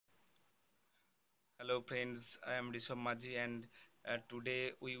Hello friends, I am Rishabh Maji and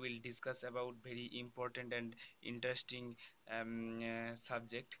today we will discuss about very important and interesting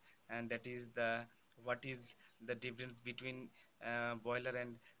subject, and that is the what is the difference between boiler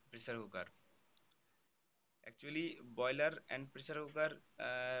and pressure cooker. Actually, boiler and pressure cooker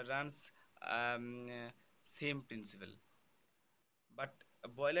runs same principle, but a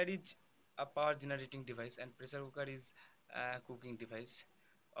boiler is a power generating device and pressure cooker is a cooking device.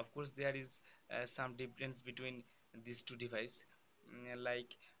 Of course there is some difference between these two devices.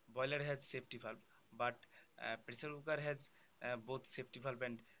 Like boiler has safety valve, but pressure cooker has both safety valve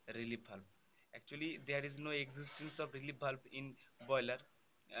and relief valve. Actually there is no existence of relief valve in boiler,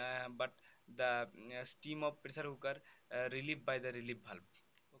 but the steam of pressure cooker relieved by the relief valve.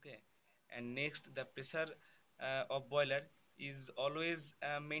 Okay, and next the pressure of boiler is always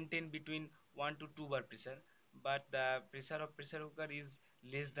maintained between 1 to 2 bar pressure, but the pressure of pressure cooker is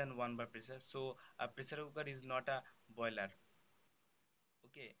less than 1 bar pressure, so a pressure cooker is not a boiler.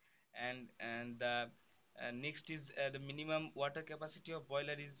 Okay, and the next is the minimum water capacity of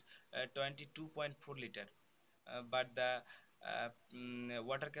boiler is 22.4 liter, but the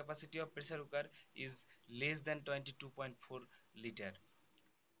water capacity of pressure cooker is less than 22.4 liter.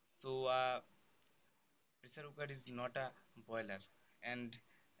 So pressure cooker is not a boiler. And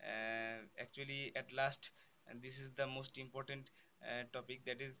actually at last, and this is the most important topic,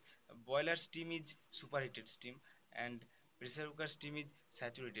 that is boiler steam is superheated steam and pressure cooker steam is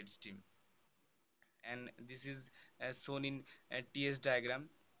saturated steam. And this is shown in TS diagram.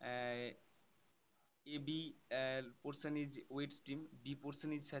 uh, AB portion is wet steam, B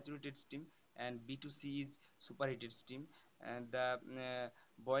portion is saturated steam, and B2C is superheated steam. And the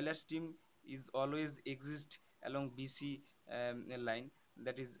boiler steam is always exist along BC line,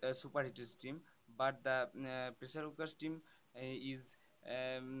 that is superheated steam, but the pressure cooker steam is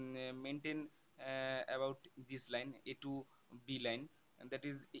maintained about this line A to B line, and that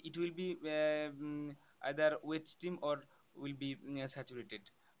is it will be either wet steam or will be saturated,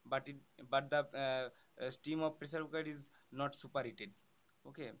 but it but the steam of pressure cooker is not superheated.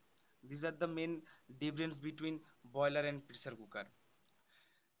 Okay, these are the main difference between boiler and pressure cooker.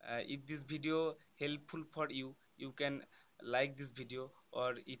 If this video helpful for you, you can like this video,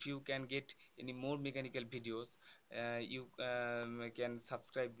 or if you can get any more mechanical videos, you can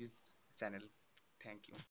subscribe this channel. Thank you.